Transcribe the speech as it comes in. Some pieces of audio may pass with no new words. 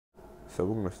So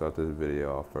we're gonna start this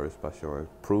video off first by showing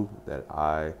proof that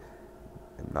I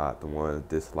am not the one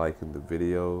disliking the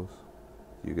videos.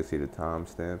 You can see the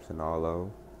timestamps and all of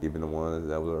them. Even the ones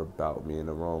that were about me in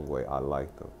the wrong way, I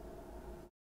like them.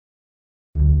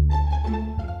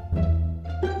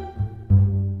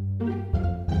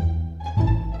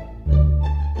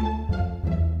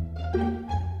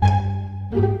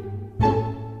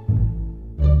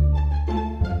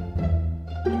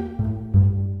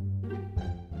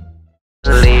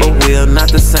 But we're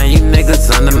not the same, you niggas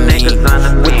under me.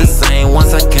 With the same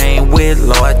ones I came with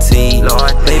loyalty.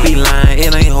 Baby lying,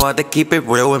 it ain't hard to keep it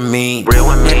real with me.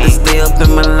 Had to stay up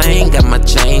in my lane, got my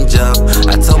change up.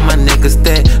 I told my niggas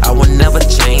that I would never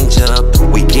change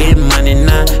up. We getting money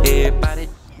now, everybody.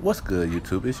 What's good,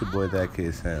 YouTube? It's your boy, That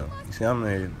Kid Sam. You see, I'm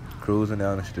here cruising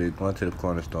down the street, going to the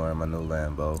corner store in my new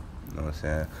Lambo. You know what I'm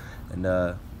saying? And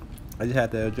I just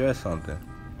had to address something.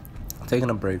 I'm taking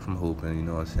a break from hooping, you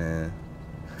know what I'm saying?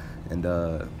 And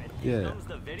yeah,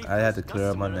 I had to clear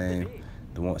up my name,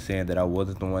 the one saying that I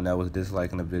wasn't the one that was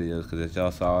disliking the videos, because as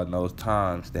y'all saw in those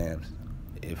timestamps,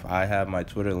 if I have my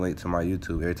Twitter linked to my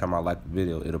YouTube, every time I like the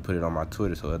video, it'll put it on my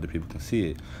Twitter so other people can see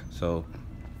it. So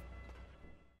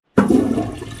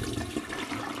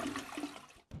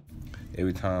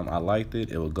every time I liked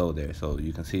it, it would go there, so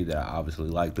you can see that I obviously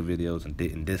liked the videos and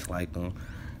didn't dislike them.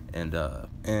 And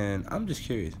I'm just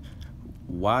curious,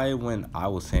 why when I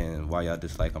was saying why y'all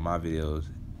disliking my videos,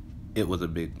 it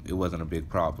wasn't a big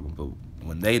problem, but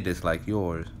when they dislike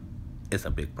yours, it's a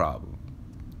big problem.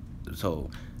 So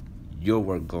your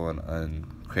work going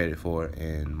uncredited for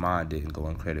and mine didn't go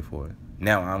uncredited for.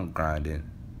 Now I'm grinding,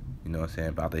 you know what I'm saying,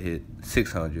 about to hit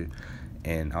 600,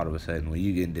 and all of a sudden when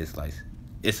you getting dislikes,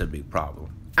 it's a big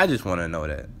problem. I just want to know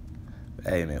that.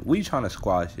 Hey man, we trying to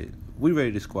squash it. We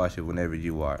ready to squash it whenever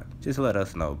you are. Just let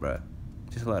us know, bruh.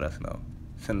 Just let us know.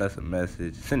 Send us a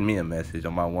message. Send me a message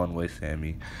on my one-way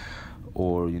Sammy.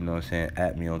 Or, you know what I'm saying,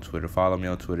 at me on Twitter. Follow me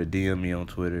on Twitter. DM me on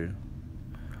Twitter.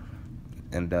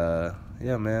 And,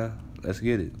 yeah, man. Let's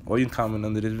get it. Or you can comment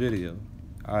under this video.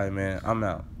 Alright, man. I'm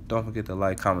out. Don't forget to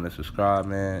like, comment, and subscribe,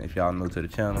 man, if y'all new to the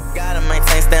channel. Gotta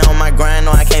maintain, stay on my grind,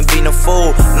 no I can't be no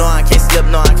fool. No I can't slip,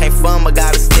 no I can't fun, but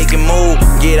gotta stick and move.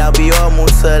 Get out, be all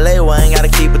move to LA, well I ain't gotta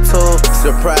keep it too.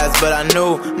 Surprised, but I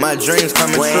knew my dreams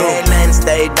coming true. Nothing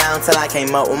stayed down till I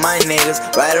came up with my niggas.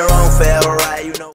 Right or wrong, fair or right, you know.